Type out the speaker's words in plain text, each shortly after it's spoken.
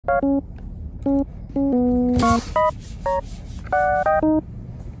Hello,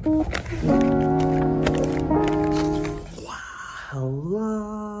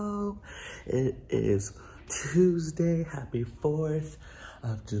 it is Tuesday. Happy 4th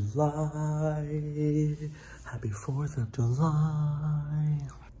of July. Happy 4th of July.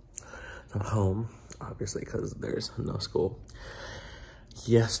 I'm home, obviously, because there's no school.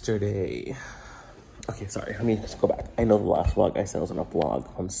 Yesterday, okay, sorry, let me just go back. I know the last vlog I said was on a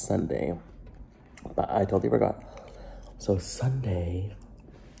vlog on Sunday, but I totally forgot. So Sunday,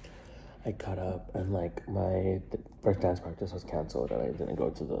 I got up and like my first dance practice was canceled and I didn't go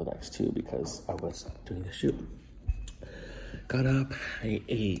to the next two because I was doing the shoot. Got up, I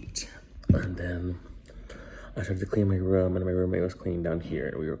ate, and then I started to clean my room, and my roommate was cleaning down here,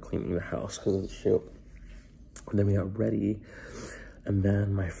 and we were cleaning the house because of the shoot. And then we got ready, and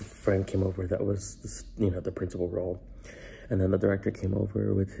then my friend came over that was, you know, the principal role. And then the director came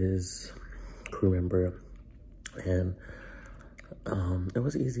over with his crew member, and it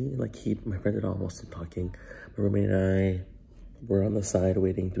was easy. Like my friend did almost some talking. My roommate and I were on the side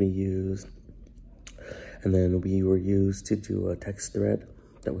waiting to be used. And then we were used to do a text thread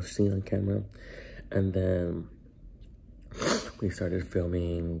that was seen on camera. And then we started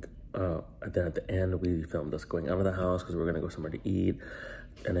filming, and then at the end, we filmed us going out of the house because we were gonna go somewhere to eat.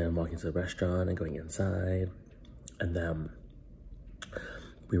 And then walking to the restaurant and going inside. And then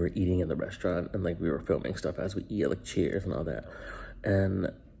we were eating in the restaurant and like we were filming stuff as we eat, like cheers and all that.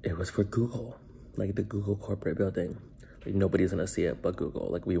 And it was for Google, like the Google corporate building. Like nobody's gonna see it but Google,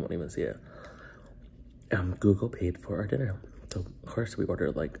 like we won't even see it. Google paid for our dinner. So of course we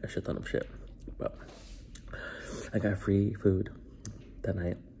ordered like a shit ton of shit. But I got free food that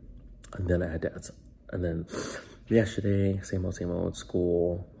night. And then I had dance. And then yesterday, same old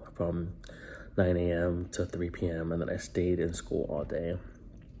school from 9 a.m. to 3 p.m. And then I stayed in school all day.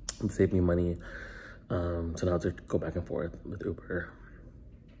 It saved me money. So now I have to go back and forth with Uber.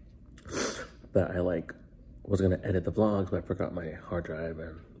 But I like was gonna edit the vlogs, but I forgot my hard drive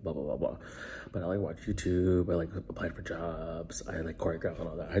and blah, blah, blah, blah. But I like watched YouTube, I like applied for jobs, I like choreographed and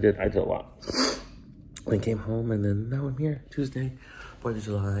all that. I did a lot. Then came home and then now I'm here, Tuesday, 4th of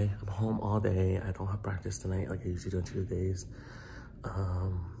July. I'm home all day. I don't have practice tonight like I usually do on Tuesdays.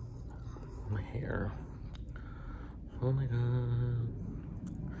 My hair. Oh my God.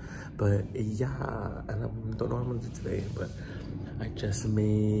 But yeah, and I don't know what I'm gonna do today, but I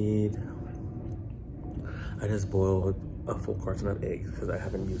just boiled a full carton of eggs because I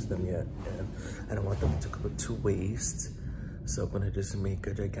haven't used them yet, and I don't want them to go to waste. So I'm gonna just make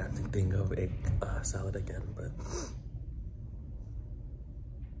a gigantic thing of egg salad again, but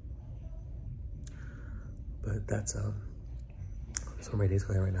that's where my day's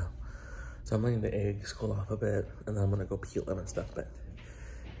going right now. So I'm letting the eggs cool off a bit, and then I'm gonna go peel them and stuff, but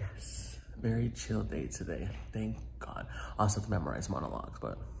yes, very chill day today, thank God. I also have to memorize monologues,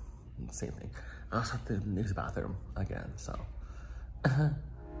 but same thing. I also have to use the bathroom again, so.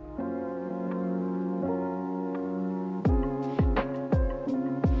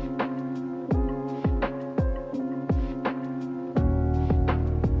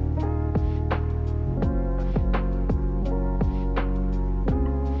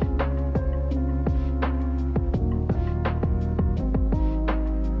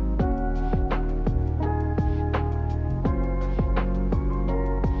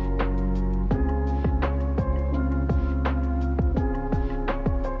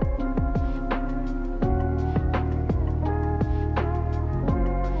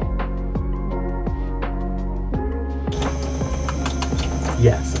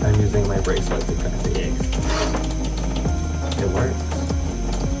 Yes, I'm using my bracelet to crack the eggs. It works.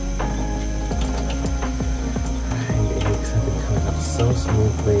 And the eggs have been coming up so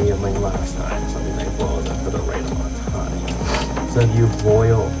smoothly unlike last time. So I boiled them for the right amount of time. So if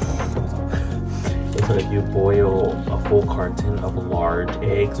you boil a full carton of large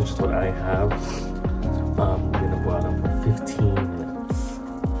eggs, which is what I have, I'm gonna boil them for 15 minutes.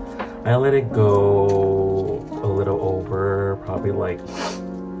 I let it go a little over, probably like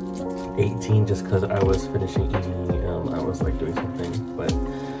 18, just because I was finishing eating and I was like doing something, but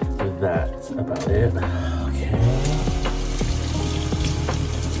that's about it. Okay.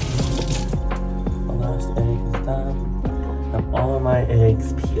 The last egg is done. I have all of my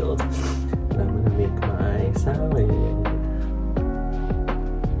eggs peeled, and I'm gonna make my salad.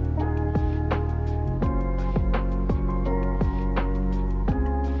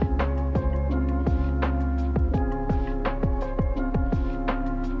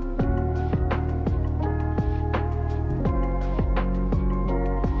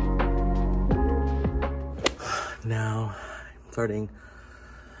 Now, I'm starting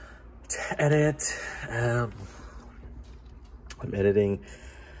to edit. I'm editing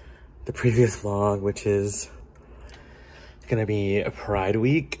the previous vlog, which is gonna be a Pride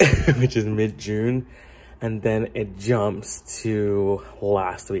Week, which is mid-June. And then it jumps to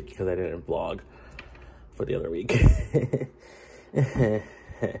last week because I didn't vlog for the other week.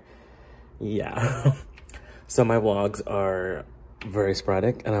 Yeah. So my vlogs are very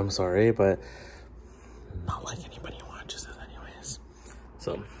sporadic, and I'm sorry, but not like anybody watches this anyways.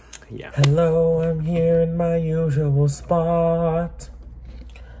 So, yeah. Hello, I'm here in my usual spot,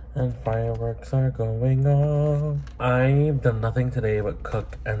 and fireworks are going off. I've done nothing today but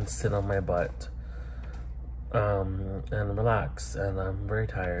cook and sit on my butt. And relax, and I'm very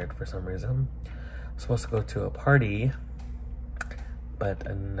tired for some reason. I'm supposed to go to a party, but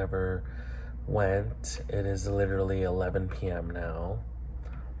I never went. It is literally 11 p.m. now.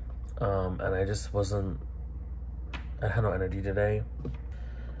 And I just wasn't, I had no energy today.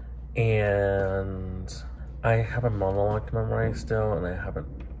 And I have a monologue to memorize still, and I haven't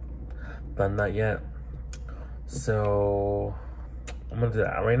done that yet. So I'm gonna do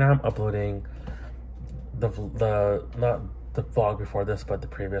that. Right now I'm uploading the not the vlog before this, but the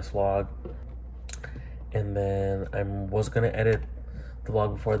previous vlog. And then I was gonna edit the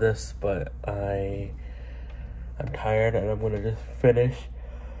vlog before this, but I'm tired, and I'm gonna just finish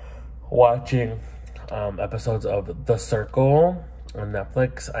watching episodes of The Circle on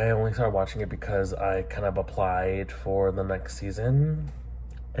Netflix. I only started watching it because I kind of applied for the next season,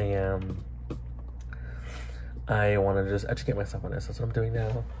 and I want to just educate myself on it. So that's what I'm doing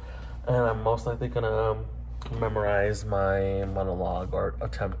now. And I'm most likely gonna memorize my monologue, or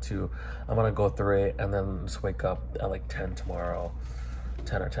attempt to. I'm gonna go through it and then just wake up at like 10 tomorrow,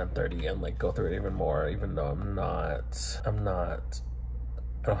 10 or 10:30, and like go through it even more, even though I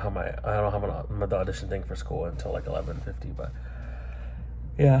don't have the audition thing for school until like 11:50, but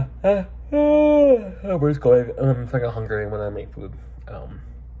yeah. Where's going? I'm fucking hungry when I make food. I've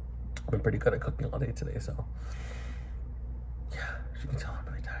been pretty good at cooking all day today, so yeah, as you can tell, I'm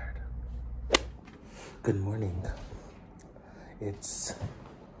really tired. Good morning. It's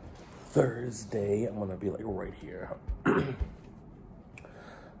Thursday. I'm gonna be like right here.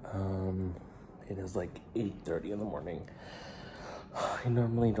 It is like 8:30 in the morning. I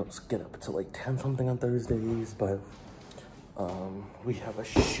normally don't get up until like 10 something on Thursdays, but we have a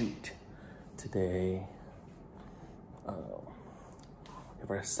shoot today. We have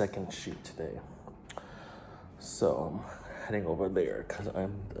our second shoot today, so I'm heading over there because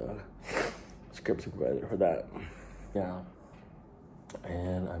I'm the script supervisor for that. Yeah,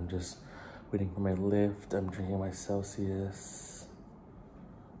 and I'm just waiting for my lift. I'm drinking my Celsius.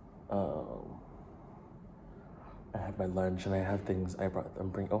 I had my lunch, and I have things I brought.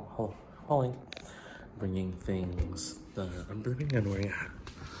 Oh, hello, calling. Bringing things that I'm bringing. I'm wearing a hat.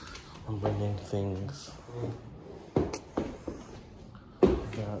 I'm bringing things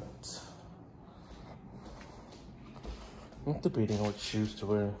that I'm debating on what shoes to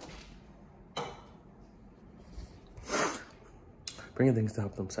wear. Bringing things to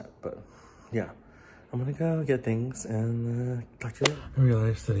help them set, but yeah, I'm gonna go get things and talk to you later. I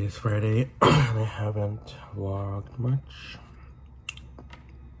realized today's Friday and I haven't vlogged much.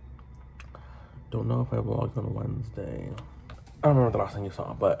 Don't know if I vlogged on Wednesday. I don't remember the last thing you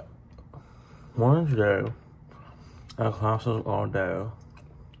saw, but Wednesday I had classes all day,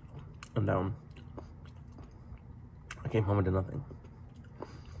 and I came home and did nothing.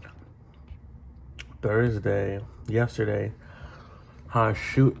 Yesterday, had a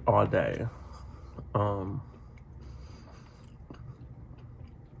shoot all day.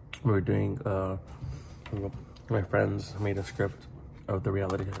 We were doing my friends made a script of a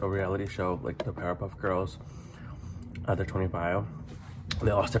reality show, like the Powerpuff Girls. They're 25.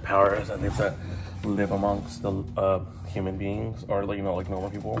 They lost their powers and they have to live amongst the human beings, or like, you know, like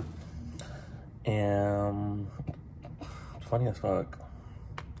normal people. And it's funny as fuck.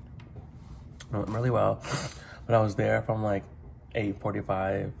 It went really well. But I was there from like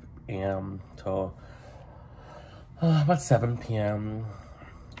 8:45 a.m. till about 7 p.m.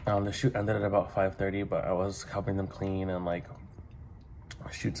 The shoot ended at about 5:30, but I was helping them clean and like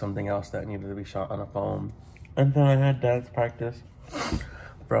shoot something else that needed to be shot on a phone. And then I had dance practice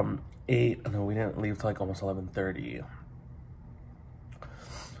from 8, and then we didn't leave till like almost 11:30.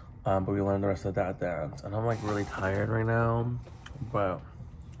 But we learned the rest of that dance, and I'm like really tired right now, but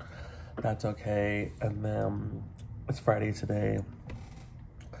that's okay. And then it's Friday today,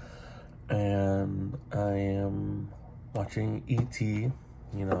 and I am watching E.T.,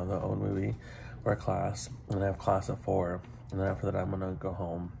 you know, the old movie, for class, and I have class at 4, and then after that I'm gonna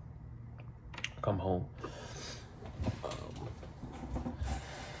come home.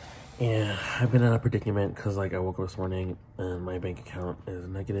 Yeah, I've been in a predicament because like I woke up this morning and my bank account is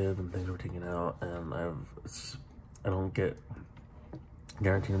negative and things were taken out, and I don't get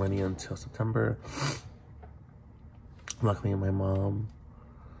guaranteed money until September. Luckily, my mom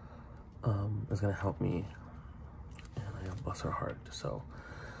is gonna help me, and I bless her heart. So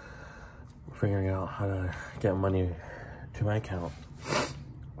we're figuring out how to get money to my account.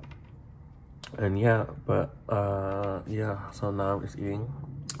 And yeah, but yeah, so now I'm just eating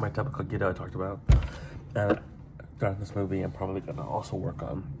my typical ghetto I talked about. And during this movie, I'm probably gonna also work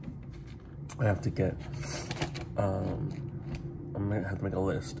on, I have to get, I'm gonna have to make a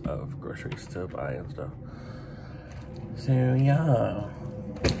list of groceries to buy and stuff. So yeah,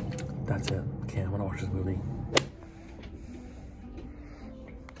 that's it. Okay, I'm gonna watch this movie.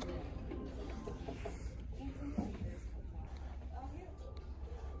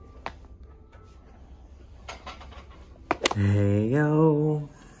 Hey yo,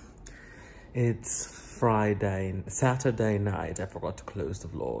 it's Saturday night. I forgot to close the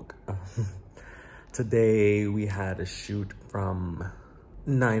vlog. Today we had a shoot from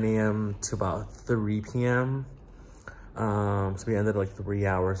 9 a.m. to about 3 p.m. So we ended like 3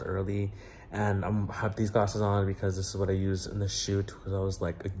 hours early, and I have these glasses on because this is what I use in the shoot because I was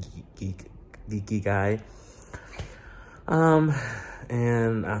like a geeky guy.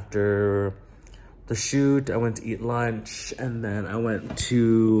 And after the shoot, I went to eat lunch, and then I went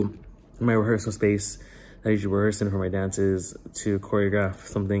to my rehearsal space that I usually rehearse in for my dances to choreograph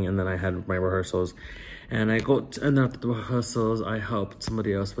something, and then I had my rehearsals. And and after the rehearsals, I helped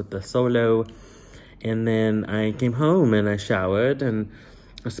somebody else with the solo, and then I came home and I showered, and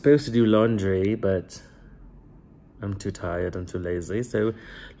I was supposed to do laundry, but I'm too tired, I'm too lazy. So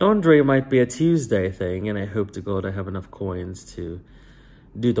laundry might be a Tuesday thing, and I hope to God I have enough coins to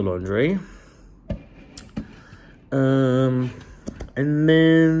do the laundry. And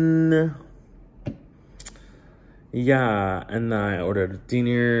then, yeah, and I ordered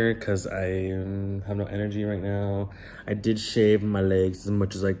dinner because I have no energy right now. I did shave my legs as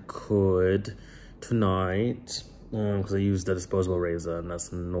much as I could tonight because I used a disposable razor, and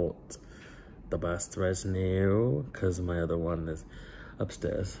that's not the best right now because my other one is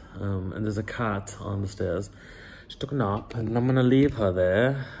upstairs. And there's a cat on the stairs. She took a nap, and I'm gonna leave her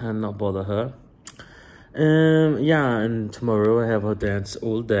there and not bother her. Yeah, and tomorrow I have a dance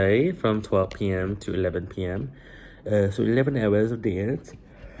all day from 12 p.m. to 11 p.m. So 11 hours of dance.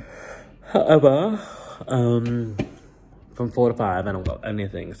 However, from 4 to 5, I don't got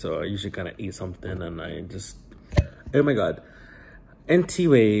anything, so I usually kind of eat something, and I just, oh my God.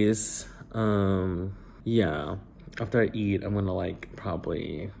 Anyways, yeah, after I eat, I'm gonna like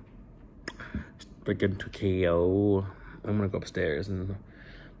probably break into KO. I'm gonna go upstairs and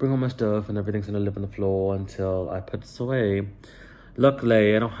bring all my stuff, and everything's gonna live on the floor until I put this away.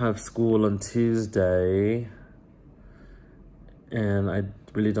 Luckily, I don't have school on Tuesday, and I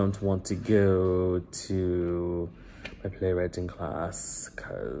really don't want to go to my playwriting class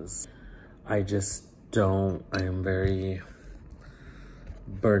because I just don't. I am very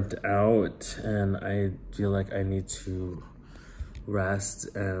burnt out, and I feel like I need to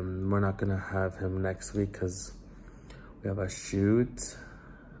rest, and we're not gonna have him next week because we have a shoot.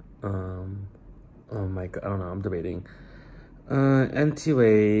 Oh my God, I don't know, I'm debating.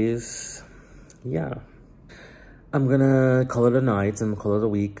 Anyways, yeah. I'm gonna call it a night and call it a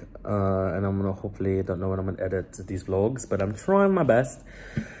week. And I'm gonna hopefully, don't know when I'm gonna edit these vlogs, but I'm trying my best.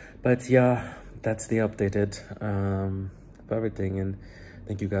 But yeah, that's the updated for everything. And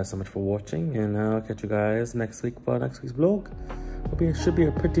thank you guys so much for watching. And I'll catch you guys next week for next week's vlog. It should be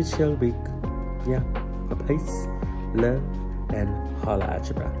a pretty chill week. Yeah, peace, love, and holla at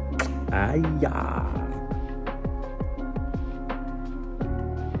you, bro. Ah, yeah.